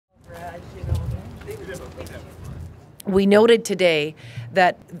We noted today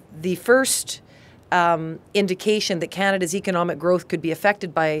that the first indication that Canada's economic growth could be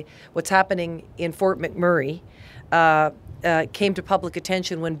affected by what's happening in Fort McMurray came to public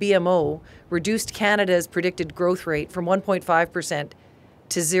attention when BMO reduced Canada's predicted growth rate from 1.5%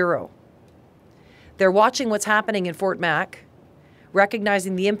 to 0. They're watching what's happening in Fort Mac,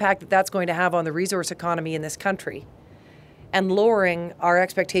 recognizing the impact that that's going to have on the resource economy in this country, and lowering our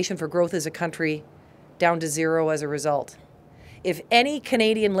expectation for growth as a country down to 0 as a result. If any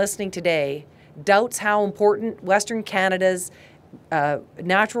Canadian listening today doubts how important Western Canada's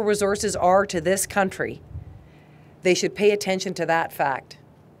natural resources are to this country, they should pay attention to that fact.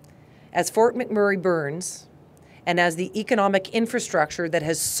 As Fort McMurray burns, and as the economic infrastructure that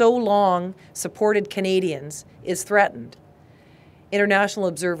has so long supported Canadians is threatened, international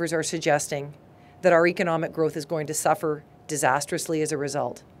observers are suggesting that our economic growth is going to suffer disastrously as a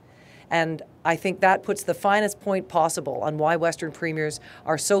result. And I think that puts the finest point possible on why Western premiers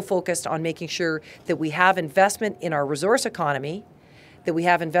are so focused on making sure that we have investment in our resource economy, that we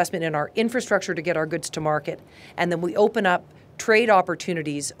have investment in our infrastructure to get our goods to market, and then we open up trade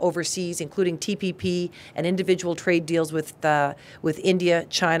opportunities overseas, including TPP and individual trade deals with India,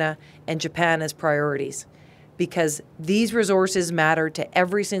 China, and Japan as priorities. Because these resources matter to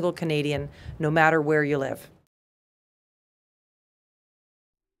every single Canadian, no matter where you live.